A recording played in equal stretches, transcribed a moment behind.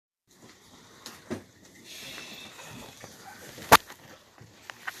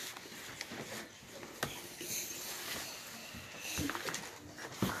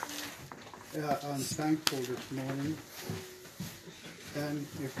Yeah, I'm thankful this morning. And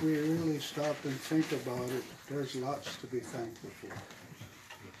if we really stop and think about it, there's lots to be thankful for.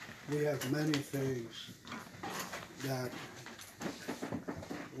 We have many things that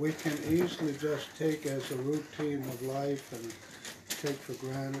we can easily just take as a routine of life and take for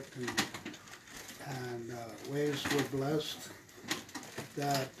granted, and ways we're blessed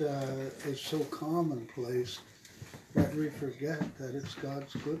that is so commonplace that we forget that it's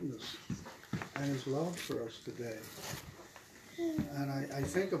God's goodness and His love for us today. And I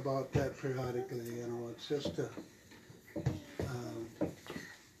think about that periodically, it's just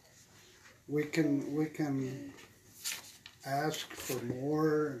we can ask for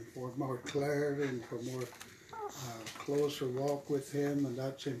more and for more clarity and for more closer walk with Him, and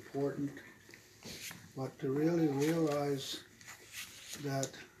that's important. But to really realize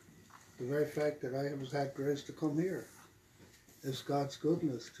that the very fact that I have had grace to come here is God's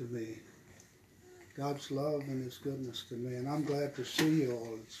goodness to me. God's love and His goodness to me. And I'm glad to see you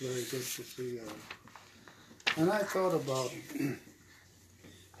all. It's very good to see you all. And I thought about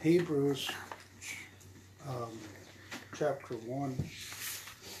Hebrews chapter 1.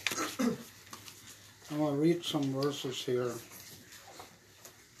 I'm going to read some verses here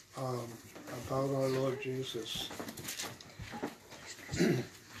about our Lord Jesus.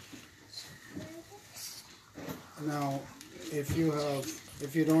 Now, if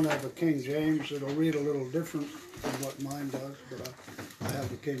you don't have a King James, it'll read a little different than what mine does, but I have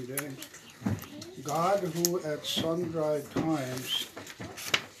the King James. God, who at sundry times,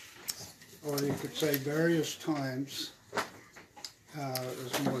 or you could say various times,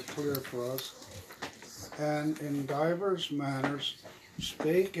 is more clear for us, and in divers manners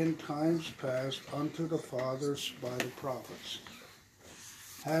spake in times past unto the fathers by the prophets,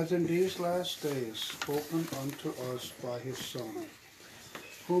 has in these last days spoken unto us by His Son,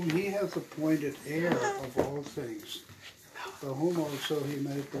 whom He hath appointed heir of all things, by whom also He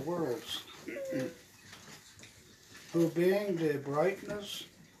made the worlds, who being the brightness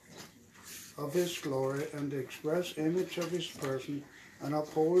of His glory and the express image of His person, and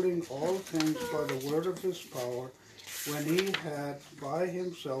upholding all things by the word of His power, when He had by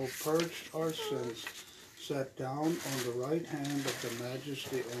Himself purged our sins, sat down on the right hand of the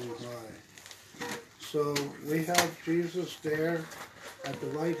Majesty on high. So we have Jesus there at the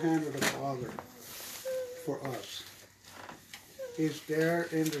right hand of the Father for us. He's there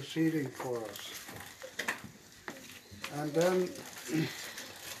interceding for us. And then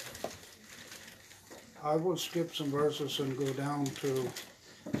I will skip some verses and go down to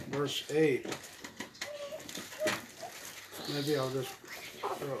verse 8. Maybe I'll just,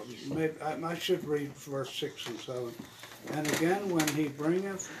 I should read verse 6 and 7. And again, when He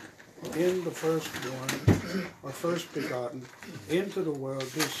bringeth in the firstborn, or first begotten, into the world,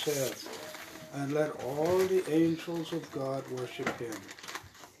 He saith, and let all the angels of God worship Him.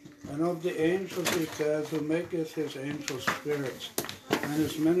 And of the angels He saith, who maketh His angels spirits, and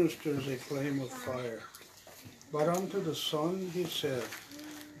His ministers a flame of fire. But unto the Son He said,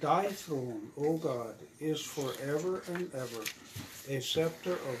 Thy throne, O God, is forever and ever. A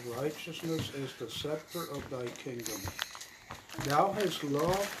scepter of righteousness is the scepter of Thy kingdom. Thou hast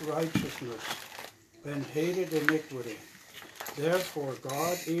loved righteousness, and hated iniquity. Therefore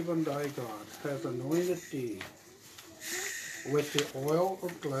God, even Thy God, hath anointed Thee with the oil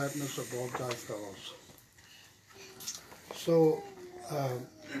of gladness above Thy fellows. So,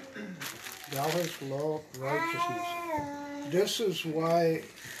 Thou hast loved righteousness. This is why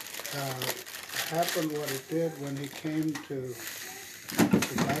happened what it did when He came to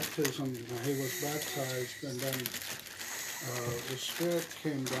the baptism. He was baptized, and then the Spirit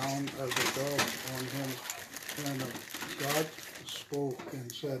came down as a dove on Him, and God spoke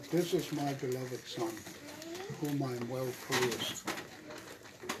and said, This is my beloved Son, whom I am well pleased.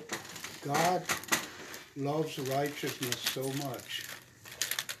 God loves righteousness so much,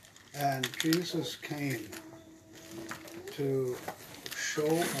 and Jesus came to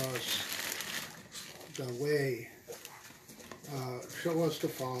show us the way, show us the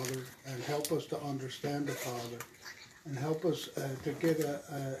Father, and help us to understand the Father, and help us to get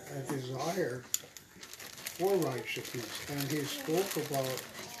a desire for righteousness. And He spoke about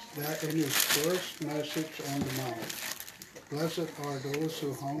that in His first message on the Mount. Blessed are those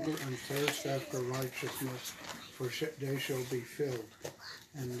who hunger and thirst after righteousness, for they shall be filled.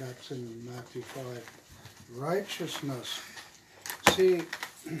 And that's in Matthew 5. Righteousness. See,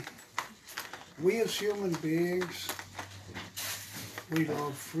 we as human beings, we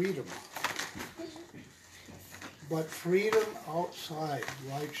love freedom. But freedom outside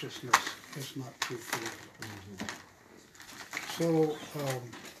righteousness is not true freedom. So,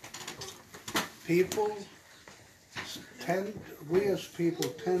 people we as people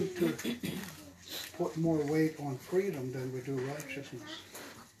tend to put more weight on freedom than we do righteousness.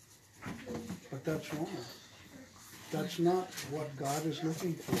 But that's wrong. That's not what God is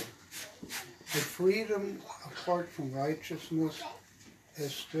looking for. A freedom apart from righteousness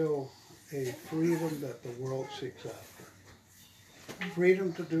is still a freedom that the world seeks after.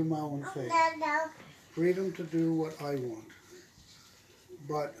 Freedom to do my own thing. Freedom to do what I want.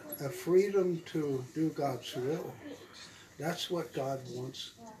 But a freedom to do God's will, that's what God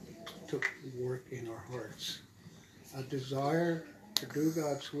wants to work in our hearts. A desire to do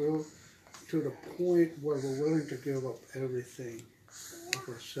God's will to the point where we're willing to give up everything of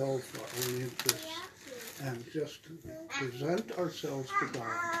ourselves, our own interests, and just present ourselves to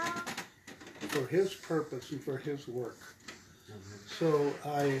God for His purpose and for His work. So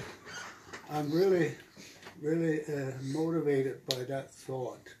I'm really motivated by that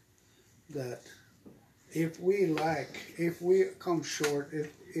thought that if we come short,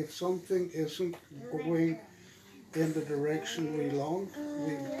 if something isn't going in the direction we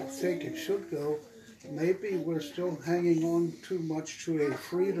think it should go, maybe we're still hanging on too much to a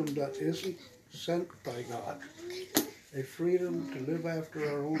freedom that isn't sent by God. A freedom to live after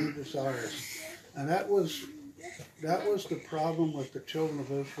our own desires. And that was the problem with the children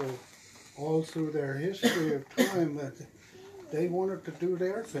of Israel all through their history of time, that they wanted to do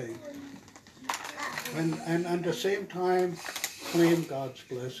their thing. And at the same time claim God's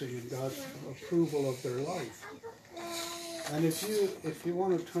blessing and God's approval of their life. And if you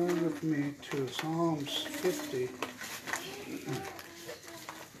want to turn with me to Psalms 50,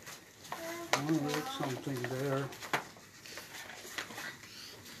 I want to read something there.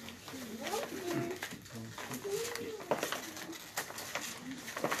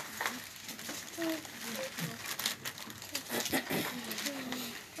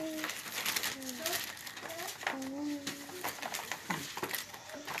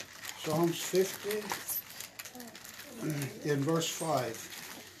 Psalms 50, in verse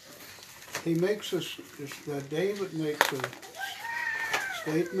 5, David makes a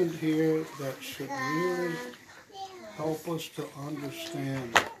statement here that should really help us to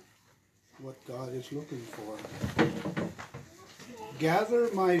understand what God is looking for. Gather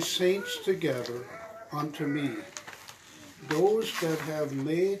my saints together unto me, those that have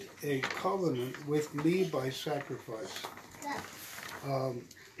made a covenant with me by sacrifice.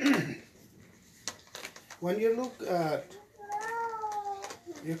 When you look at,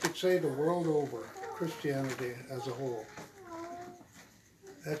 you could say the world over, Christianity as a whole,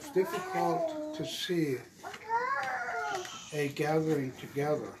 it's difficult to see a gathering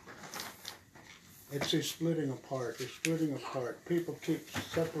together. It's a splitting apart. People keep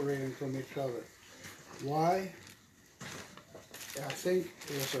separating from each other. Why? I think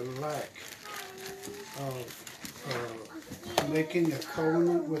there's a lack of making a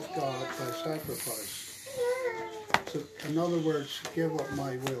covenant with God by sacrifice. So, in other words, give up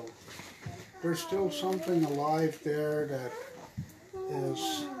my will. There's still something alive there that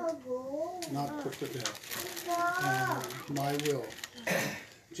is not put to death. My will.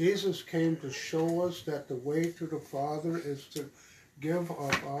 Jesus came to show us that the way to the Father is to give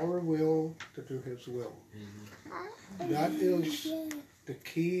up our will to do His will. That is the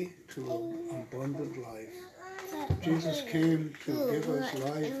key to abundant life. Jesus came to give us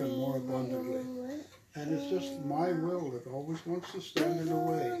life and more abundantly. And it's just my will that always wants to stand in the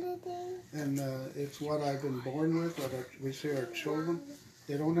way. And it's what I've been born with, what we see our children.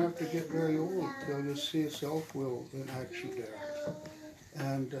 They don't have to get very old. They'll just see self-will in action there.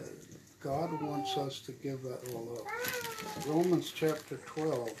 And God wants us to give that all up. Romans chapter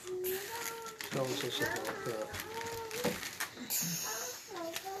 12 tells us about that.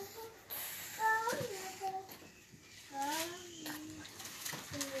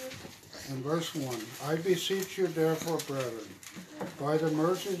 In verse 1, I beseech you therefore, brethren, by the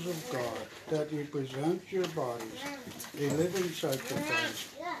mercies of God, that ye present your bodies a living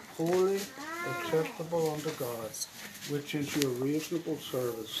sacrifice, holy, acceptable unto God, which is your reasonable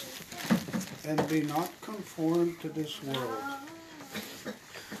service. And be not conformed to this world.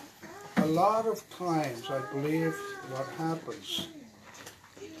 A lot of times, I believe what happens,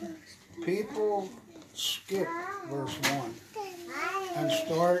 people skip verse 1 and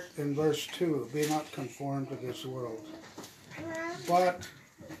start in verse 2, be not conformed to this world. But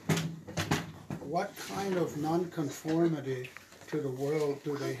what kind of nonconformity to the world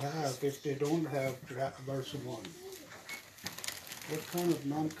do they have if they don't have verse 1? What kind of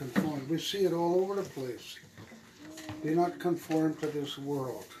nonconformity? We see it all over the place. Be not conformed to this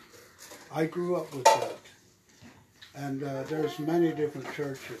world. I grew up with that. And there's many different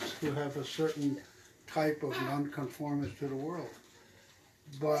churches who have a certain type of nonconformity to the world.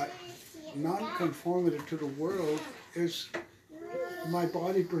 But nonconformity to the world is my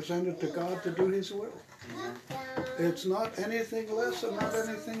body presented to God to do His will. It's not anything less and not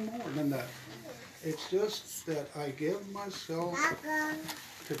anything more than that. It's just that I give myself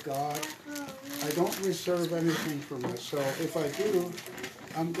to God. I don't reserve anything for myself. If I do,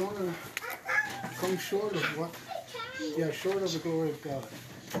 I'm going to come short of short of the glory of God.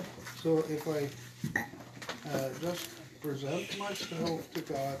 So if I just present myself to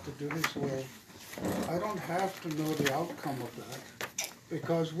God to do His will, I don't have to know the outcome of that,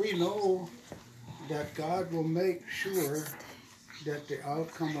 because we know that God will make sure that the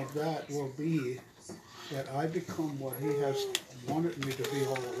outcome of that will be that I become what He has wanted me to be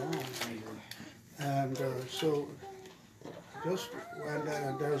all along. And so just,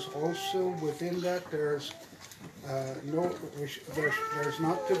 and there's also within that, there's there's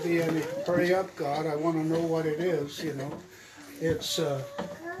not to be any, hurry up God, I want to know what it is, you know. It's,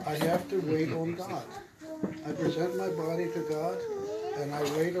 I have to wait on God. I present my body to God, and I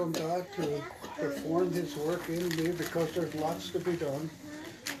wait on God to perform His work in me, because there's lots to be done.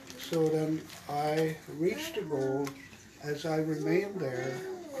 So then I reach the goal as I remain there,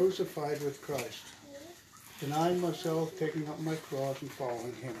 crucified with Christ, denying myself, taking up my cross, and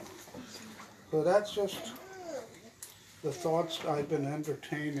following Him. So that's just the thoughts I've been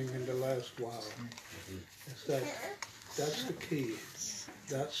entertaining in the last while. Is that's the key.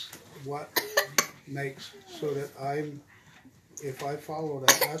 That's what makes, so that if I follow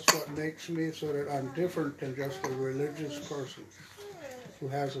that, that's what makes me so that I'm different than just a religious person who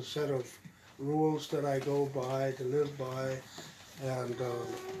has a set of rules that I go by, to live by, and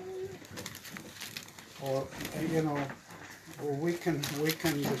or you know, we can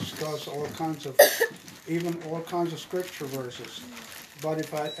discuss all kinds of scripture verses, but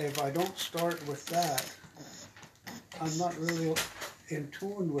if I don't start with that, I'm not really in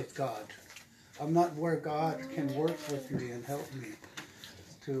tune with God. I'm not where God can work with me and help me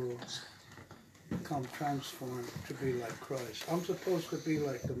to become transformed to be like Christ. I'm supposed to be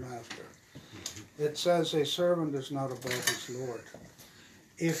like the Master. It says a servant is not above his Lord.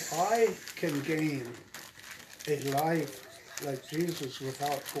 If I can gain a life like Jesus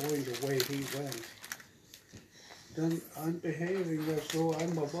without going the way He went, then I'm behaving as though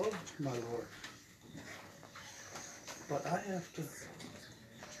I'm above my Lord. But I have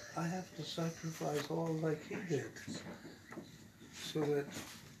to sacrifice all like He did, so that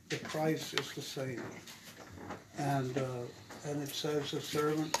the price is the same. And it says a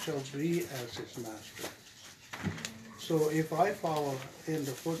servant shall be as his master. So if I follow in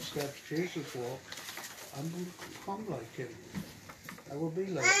the footsteps Jesus walked, I'm going to become like Him. I will be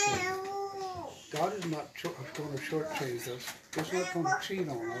like Him. God is not going to shortchange us. He's not going to cheat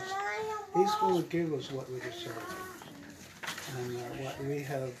on us. He's going to give us what we deserve. And what we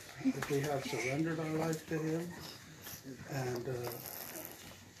have, if we have surrendered our life to Him, and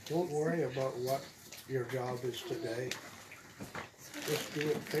don't worry about what your job is today. Just do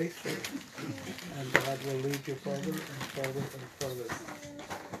it faithfully, and God will lead you further and further and further.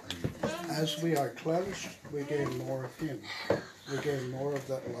 As we are cleansed, we gain more of Him. We gain more of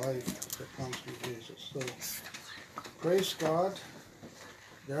that life that comes from Jesus. So, praise God,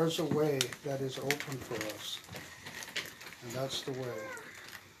 there's a way that is open for us. And that's the way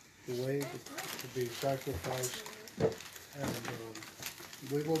to be sacrificed. And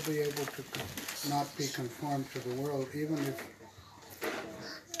we will be able to not be conformed to the world, even if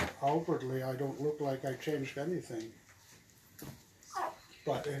outwardly I don't look like I changed anything.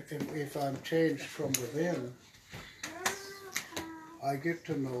 But if I'm changed from within, I get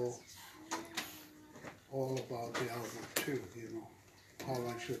to know all about the outward too, you know, how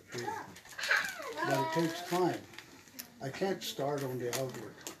I should be. But it takes time. I can't start on the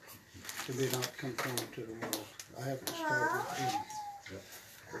outward to be not conformed to the world. I have to start with Him.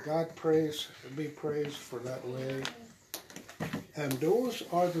 God be praised for that way. And those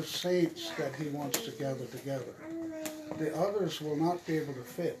are the saints that He wants to gather together. The others will not be able to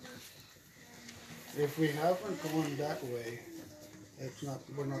fit. If we haven't gone that way,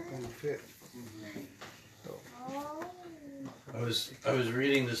 we're not going to fit. So. I was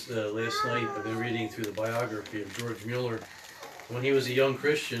reading this last night. I've been reading through the biography of George Mueller. When he was a young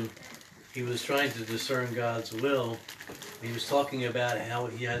Christian, he was trying to discern God's will. He was talking about how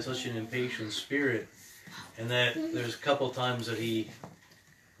he had such an impatient spirit, and that there's a couple of times that he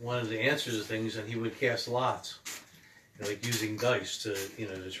wanted the answers to things, and he would cast lots, like using dice to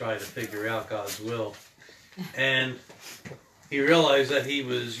try to figure out God's will. And he realized that he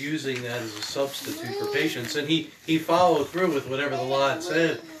was using that as a substitute for patience, and he followed through with whatever the law had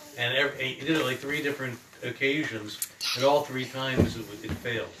said, and he did it like 3 different occasions, and all 3 times it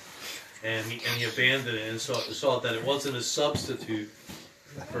failed. And he abandoned it and saw that it wasn't a substitute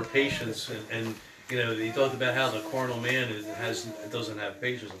for patience, and you know, he talked about how the carnal man doesn't have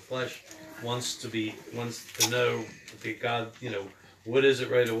patience. The flesh wants to know, okay, God, you know, what is it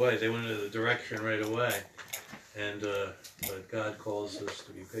right away? They went into the direction right away, and but God calls us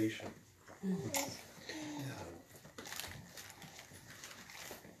to be patient.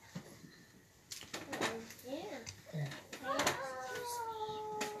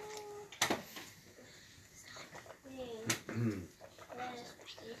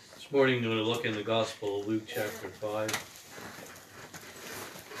 This morning we're going to look in the Gospel of Luke chapter 5.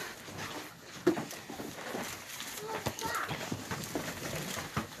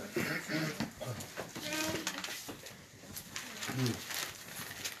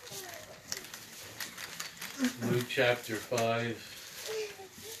 Luke chapter 5.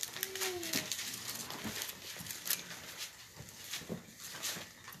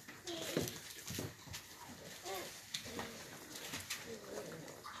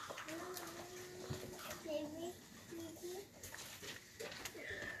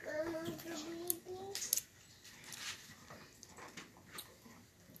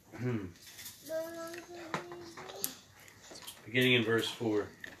 Beginning in verse 4.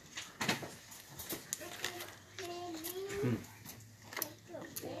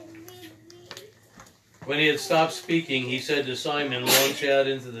 When he had stopped speaking, he said to Simon, "Launch out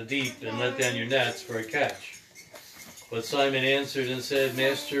into the deep and let down your nets for a catch." But Simon answered and said,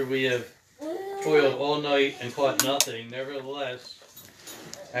 "Master, we have toiled all night and caught nothing. Nevertheless,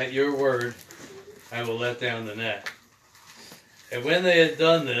 at your word, I will let down the net." And when they had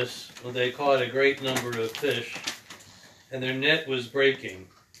done this, they caught a great number of fish, and their net was breaking.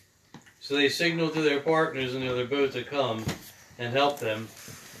 So they signaled to their partners in the other boat to come and help them.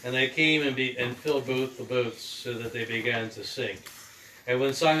 And they came and filled both the boats so that they began to sink. And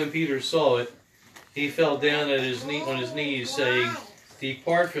when Simon Peter saw it, he fell down on his knees, saying,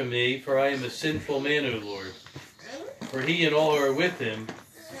 "Depart from me, for I am a sinful man, O Lord." For he and all who were with him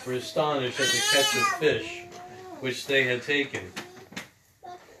were astonished at the catch of fish which they had taken.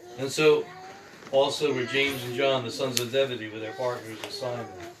 And so also were James and John, the sons of Zebedee, with their partners of Simon.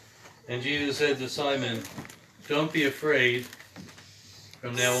 And Jesus said to Simon, "Don't be afraid.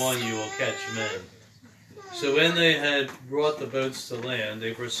 From now on you will catch men." So when they had brought the boats to land,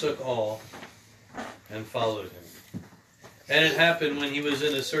 they forsook all and followed him. And it happened when he was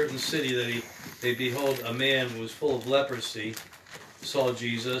in a certain city that they behold a man who was full of leprosy, saw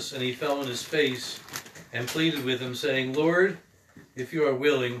Jesus, and he fell on his face and pleaded with him, saying, "Lord, if you are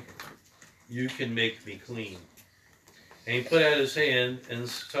willing, you can make me clean." And he put out his hand and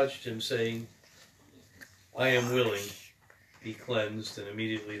touched him, saying, "I am willing, be cleansed," and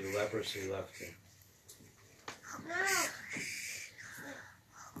immediately the leprosy left him.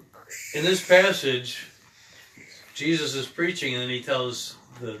 In this passage, Jesus is preaching, and then he tells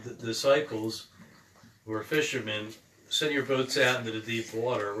the disciples, who are fishermen, "Send your boats out into the deep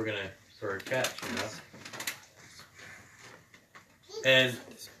water. We're going to for a catch, you know." And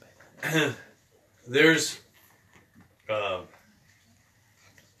there's a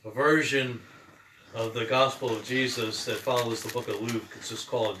version of the Gospel of Jesus that follows the book of Luke. It's just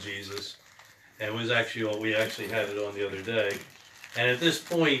called Jesus, and was actually we actually had it on the other day. And at this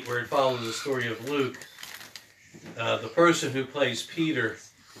point, where it follows the story of Luke, the person who plays Peter,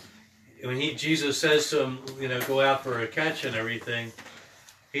 when Jesus says to him, you know, go out for a catch and everything,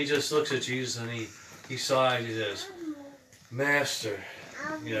 he just looks at Jesus and he sighs. He says, "Master,"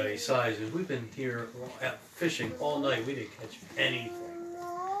 you know, he sighs. He says, "We've been here out fishing all night. We didn't catch anything."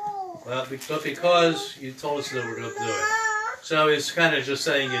 Well, but because you told us that we're going to do it. So he's kind of just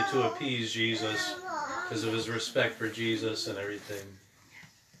saying it to appease Jesus because of his respect for Jesus and everything.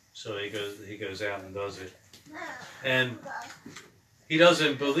 So he goes out and does it. And he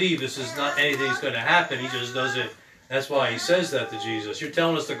doesn't believe this is not anything's going to happen. He just does it. That's why he says that to Jesus. "You're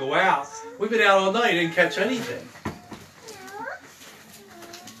telling us to go out. We've been out all night. Didn't catch anything."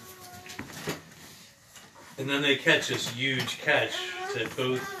 And then they catch this huge catch that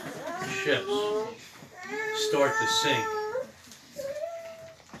both ships start to sink.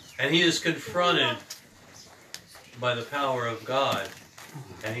 And he is confronted by the power of God,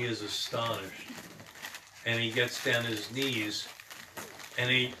 and he is astonished. And he gets down his knees,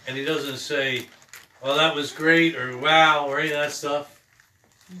 and he doesn't say, "Well, that was great," or "Wow," or any of that stuff.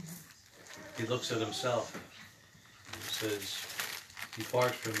 He looks at himself and says,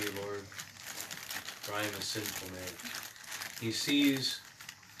 "Depart from me, Lord, for I am a sinful man." He sees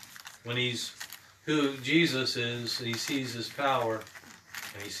when he's who Jesus is, he sees his power,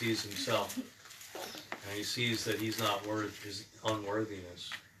 and he sees himself. And he sees that he's not worth his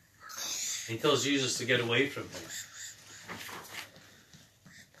unworthiness. And he tells Jesus to get away from him.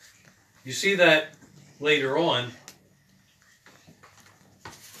 You see that later on,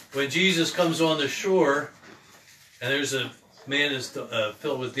 when Jesus comes on the shore, and there's a man is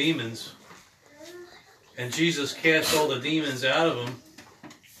filled with demons, and Jesus casts all the demons out of him,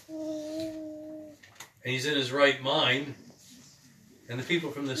 and he's in his right mind, and the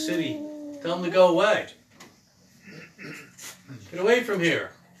people from the city tell him to go away. Get away from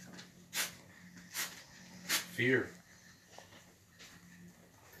here. Fear.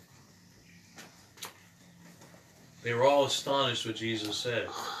 They were all astonished what Jesus said.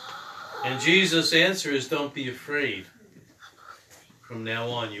 And Jesus' answer is, don't be afraid. From now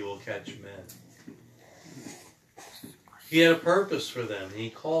on you will catch men. He had a purpose for them, and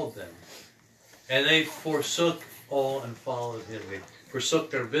he called them. And they forsook all and followed him. They forsook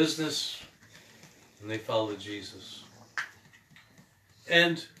their business, and they followed Jesus.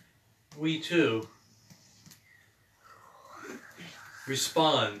 And we too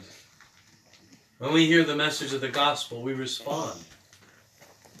respond. When we hear the message of the gospel, we respond.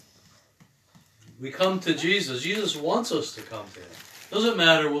 We come to Jesus. Jesus wants us to come to him. Doesn't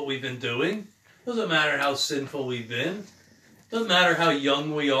matter what we've been doing. Doesn't matter how sinful we've been. Doesn't matter how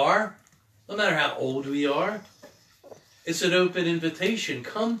young we are. Doesn't matter how old we are. It's an open invitation.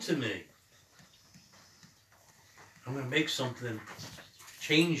 Come to me. I'm going to make something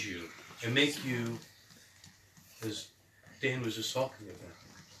change you and make you, as Dan was just talking about,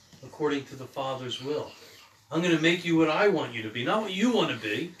 according to the Father's will. I'm going to make you what I want you to be, not what you want to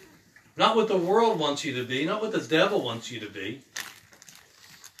be, not what the world wants you to be, not what the devil wants you to be.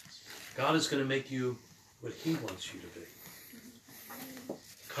 God is going to make you what he wants you to be.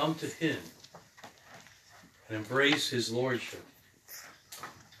 Come to him and embrace his lordship.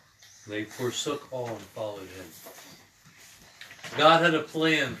 They forsook all and followed him. God had a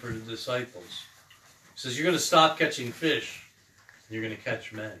plan for the disciples. He says, you're going to stop catching fish, and you're going to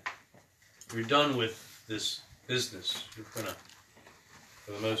catch men. You're done with this business. You're going to,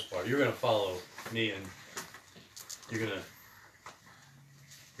 for the most part, you're going to follow me, and you're going to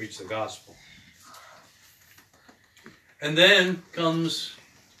preach the gospel. And then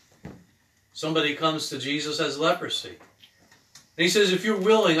somebody comes to Jesus as leprosy. And he says, if you're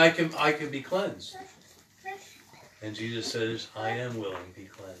willing, I can be cleansed. And Jesus says, I am willing, be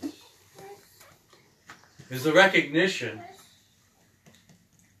cleansed. There's the recognition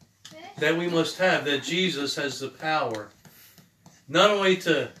that we must have that Jesus has the power not only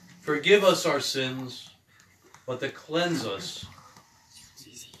to forgive us our sins, but to cleanse us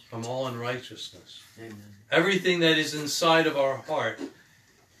from all unrighteousness. Amen. Everything that is inside of our heart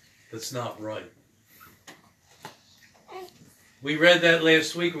that's not right. We read that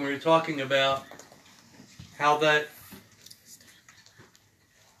last week when we were talking about how that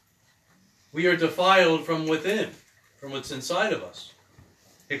we are defiled from within, from what's inside of us.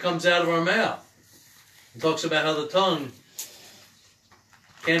 It comes out of our mouth. It talks about how the tongue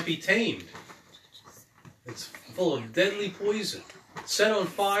can't be tamed. It's full of deadly poison. It's set on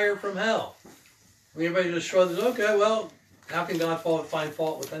fire from hell. And everybody just shrugs, okay, well, how can God find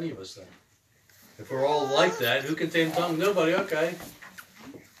fault with any of us then? If we're all like that, who can tame tongue? Nobody, okay.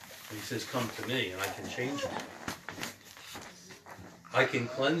 And he says, come to me and I can change you. I can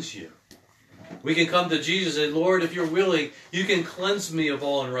cleanse you. We can come to Jesus and say, Lord, if you're willing, you can cleanse me of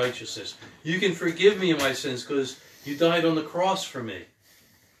all unrighteousness. You can forgive me of my sins because you died on the cross for me.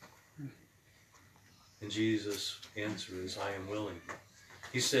 And Jesus' answer is, I am willing.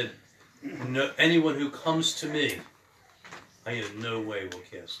 He said, no, anyone who comes to me, I in no way will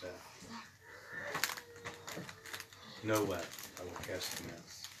cast out. No way I will cast him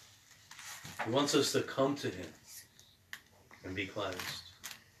out. He wants us to come to him and be cleansed.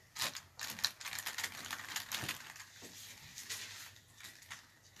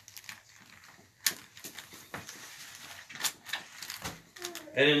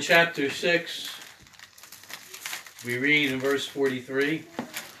 And in chapter 6, we read in verse 43,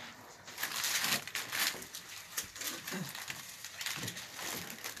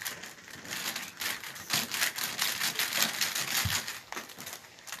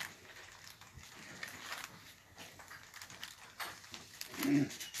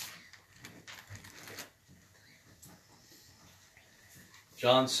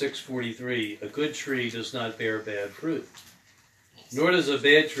 John 6:43, a good tree does not bear bad fruit, nor does a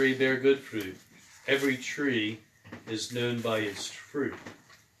bad tree bear good fruit. Every tree is known by its fruit.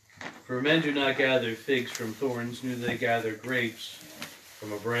 For men do not gather figs from thorns, neither they gather grapes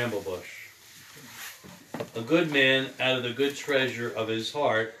from a bramble bush. A good man out of the good treasure of his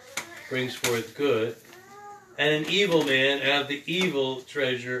heart brings forth good, and an evil man out of the evil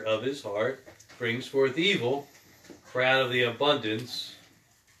treasure of his heart brings forth evil, for out of the abundance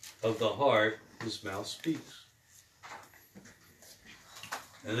of the heart his mouth speaks.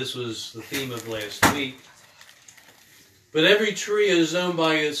 And this was the theme of last week. But every tree is known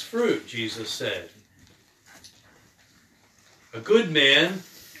by its fruit, Jesus said. A good man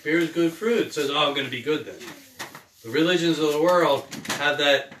bears good fruit. It says, oh, I'm going to be good then. The religions of the world have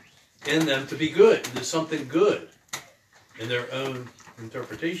that in them to be good. There's something good in their own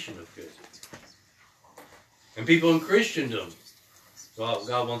interpretation of good. And people in Christendom, well,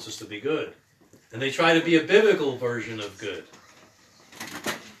 God wants us to be good. And they try to be a biblical version of good.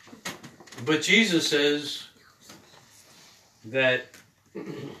 But Jesus says that we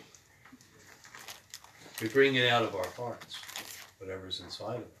bring it out of our hearts, whatever's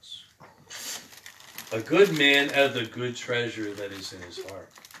inside of us. A good man out of the good treasure that is in his heart.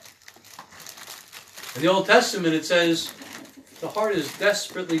 In the Old Testament it says the heart is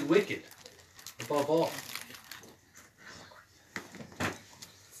desperately wicked above all.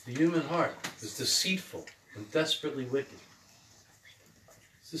 The human heart is deceitful and desperately wicked.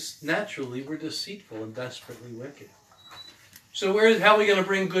 Just naturally we're deceitful and desperately wicked. So how are we going to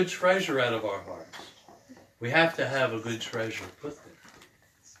bring good treasure out of our hearts? We have to have a good treasure put there.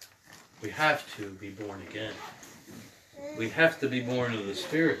 We have to be born again. We have to be born of the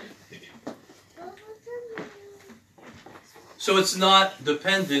Spirit. So it's not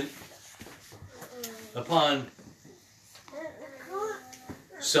dependent upon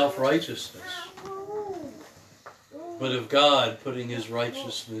self-righteousness, but of God putting His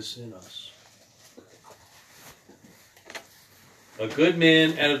righteousness in us. A good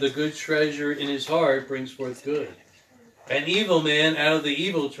man out of the good treasure in his heart brings forth good. An evil man out of the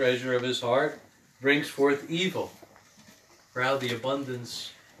evil treasure of his heart brings forth evil. For out of the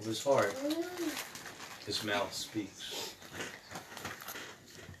abundance of his heart, his mouth speaks.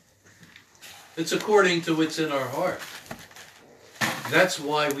 It's according to what's in our heart. That's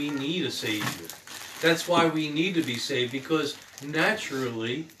why we need a Savior. That's why we need to be saved, because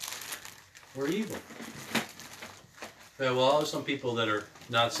naturally we're evil. Well, some people that are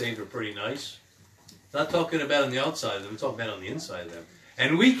not saved are pretty nice. Not talking about on the outside of them, I'm talking about on the inside of them.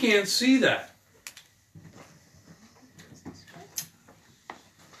 And we can't see that.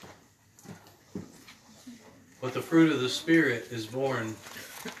 But the fruit of the Spirit is born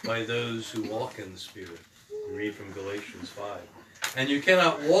by those who walk in the Spirit. You read from Galatians 5. And you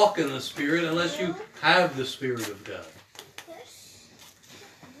cannot walk in the Spirit unless you have the Spirit of God.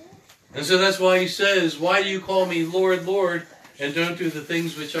 And so that's why he says, why do you call me Lord, Lord, and don't do the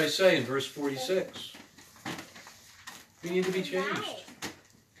things which I say, in verse 46. We need to be changed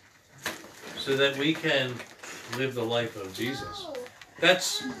so that we can live the life of Jesus.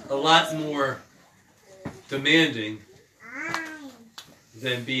 That's a lot more demanding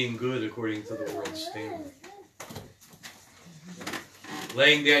than being good according to the world's standard.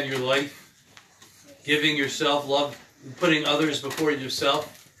 Laying down your life, giving yourself love, putting others before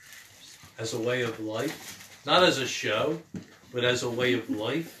yourself as a way of life, not as a show, but as a way of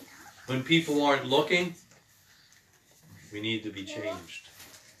life. When people aren't looking, we need to be changed.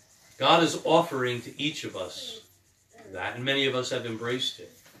 God is offering to each of us that, and many of us have embraced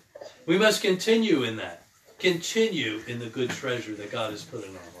it. We must continue in that. Continue in the good treasure that God has put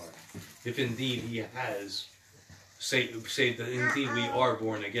in our heart. If indeed He has saved that indeed we are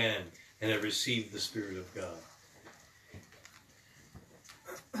born again and have received the Spirit of God.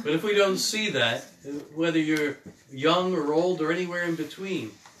 But if we don't see that, whether you're young or old or anywhere in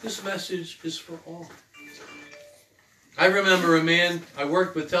between, this message is for all. I remember a man I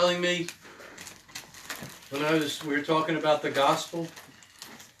worked with telling me, when we were talking about the gospel,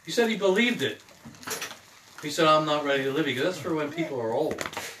 he said he believed it. He said, I'm not ready to live. Because that's for when people are old.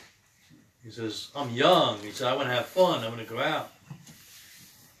 He says, I'm young. He said, I want to have fun. I want to go out.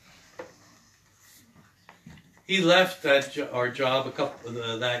 He left our job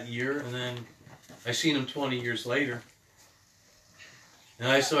that year, and then I seen him 20 years later.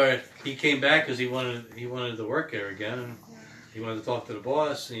 And I saw he came back because he wanted to work there again, and he wanted to talk to the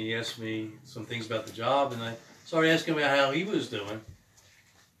boss, and he asked me some things about the job, and I started asking him about how he was doing.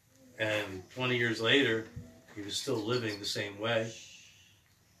 And 20 years later, he was still living the same way.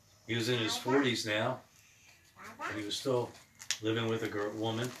 He was in his 40s now, and he was still living with a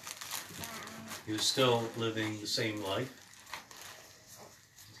woman. He was still living the same life.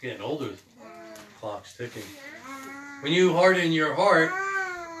 He's getting older. The clock's ticking. When you harden your heart,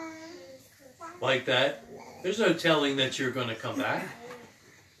 like that, there's no telling that you're going to come back.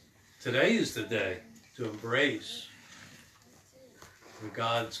 Today is the day to embrace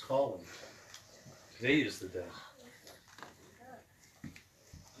God's calling. Today is the day.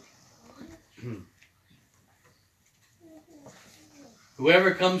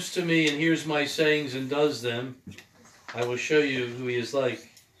 Whoever comes to me and hears my sayings and does them, I will show you who he is like.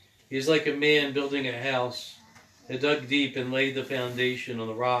 He is like a man building a house, that dug deep and laid the foundation on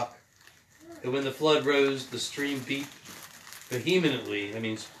the rock. And when the flood rose, the stream beat vehemently, that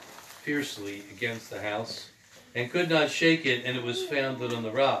means fiercely, against the house, and could not shake it, and it was founded on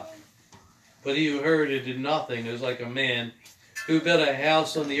the rock. But he who heard it did nothing. It was like a man who built a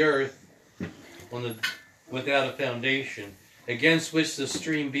house on the earth without a foundation, against which the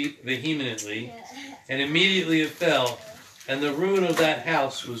stream beat vehemently, and immediately it fell, and the ruin of that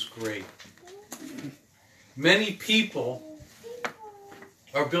house was great. Many people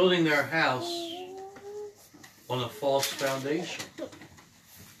are building their house on a false foundation.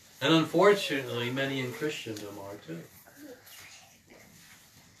 And unfortunately, many in Christendom are too.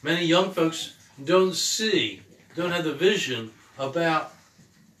 Many young folks don't have the vision about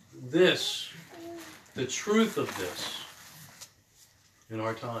this, the truth of this in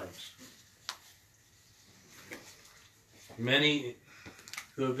our times. Many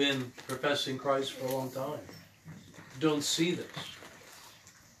who have been professing Christ for a long time don't see this.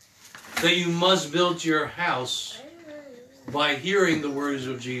 That you must build your house by hearing the words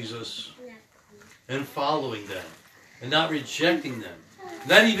of Jesus and following them and not rejecting them.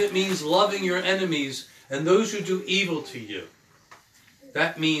 That even means loving your enemies and those who do evil to you.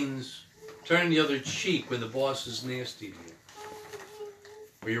 That means turning the other cheek when the boss is nasty to you,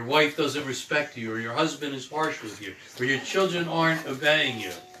 or your wife doesn't respect you, or your husband is harsh with you, or your children aren't obeying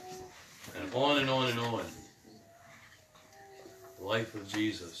you, and on and on and on. The life of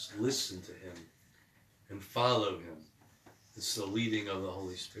Jesus. Listen to him and follow him. It's the leading of the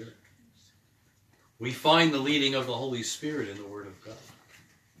Holy Spirit. We find the leading of the Holy Spirit in the Word of God.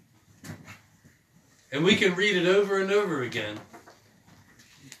 And we can read it over and over again.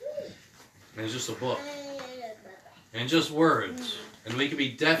 And it's just a book. And just words. And we can be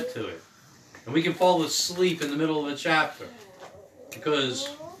deaf to it. And we can fall asleep in the middle of a chapter. Because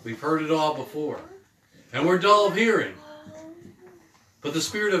we've heard it all before. And we're dull of hearing. But the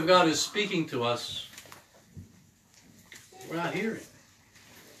Spirit of God is speaking to us. We're not hearing.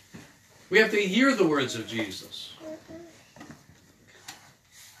 We have to hear the words of Jesus.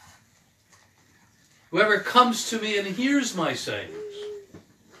 Whoever comes to me and hears my sayings.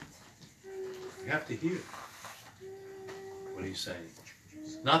 You have to hear what he's saying.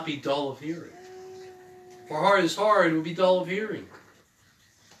 Not be dull of hearing. For heart is hard, it will be dull of hearing.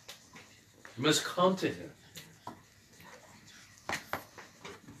 You must come to him.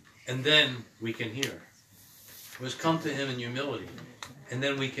 And then we can hear. We must come to him in humility. And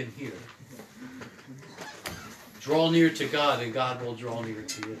then we can hear. Draw near to God, and God will draw near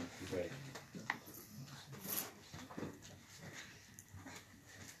to you. Pray.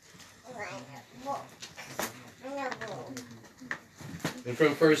 And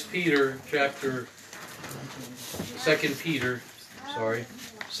from 2 Peter chapter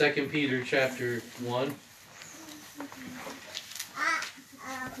 1.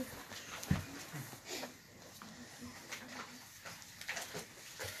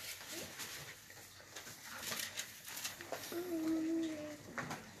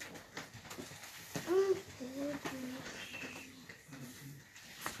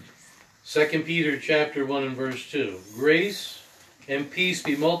 Second Peter chapter 1 and verse 2. Grace and peace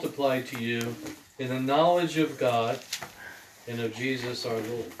be multiplied to you in the knowledge of God and of Jesus our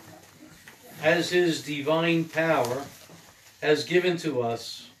Lord, as his divine power has given to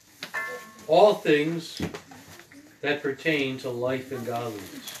us all things that pertain to life and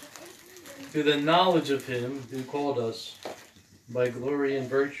godliness, through the knowledge of him who called us by glory and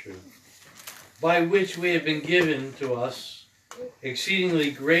virtue, by which we have been given to us exceedingly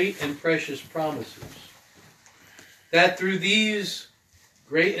great and precious promises, that through these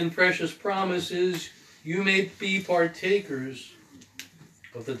great and precious promises you may be partakers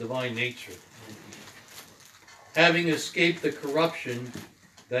of the divine nature, having escaped the corruption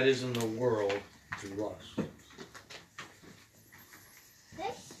that is in the world through lust.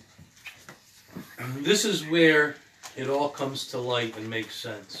 This is where it all comes to light and makes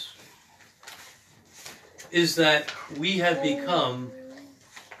sense. Is that we have become,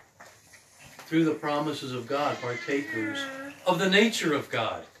 through the promises of God, partakers of the nature of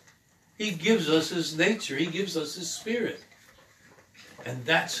God. He gives us his nature. He gives us his spirit. And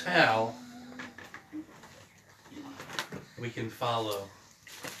that's how we can follow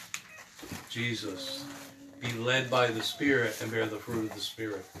Jesus. Be led by the Spirit and bear the fruit of the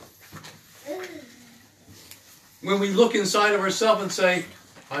Spirit. When we look inside of ourselves and say,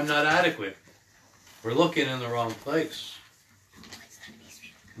 I'm not adequate, we're looking in the wrong place.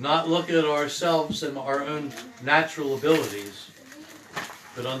 Not look at ourselves and our own natural abilities,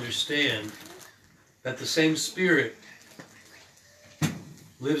 but understand that the same Spirit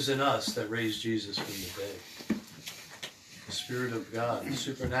lives in us that raised Jesus from the dead. The Spirit of God, the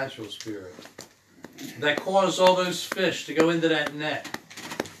supernatural Spirit, that caused all those fish to go into that net,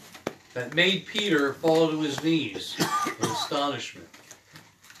 that made Peter fall to his knees in astonishment,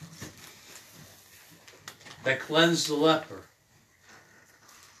 that cleansed the leper,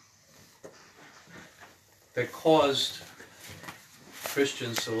 that caused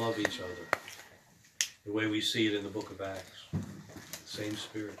Christians to love each other, the way we see it in the book of Acts. Same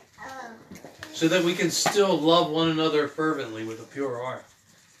Spirit. So that we can still love one another fervently with a pure heart.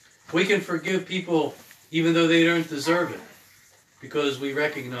 We can forgive people even though they don't deserve it, because we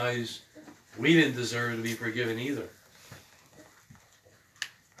recognize we didn't deserve to be forgiven either.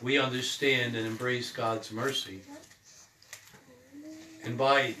 We understand and embrace God's mercy. And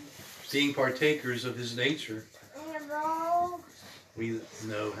by being partakers of His nature, we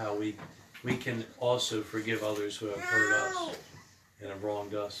know how we can also forgive others who have hurt us and have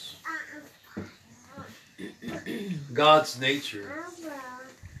wronged us. God's nature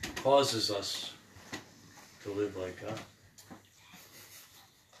causes us to live like God.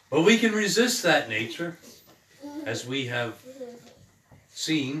 But we can resist that nature, as we have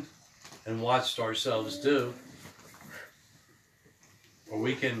seen and watched ourselves do. Or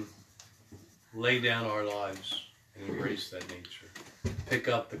we can lay down our lives and embrace that nature. Pick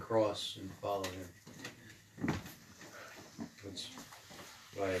up the cross and follow Him. That's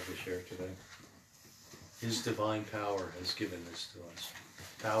what I have to share today. His divine power has given this to us.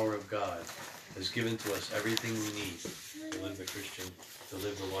 The power of God has given to us everything we need to live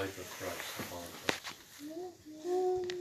the life of Christ upon us.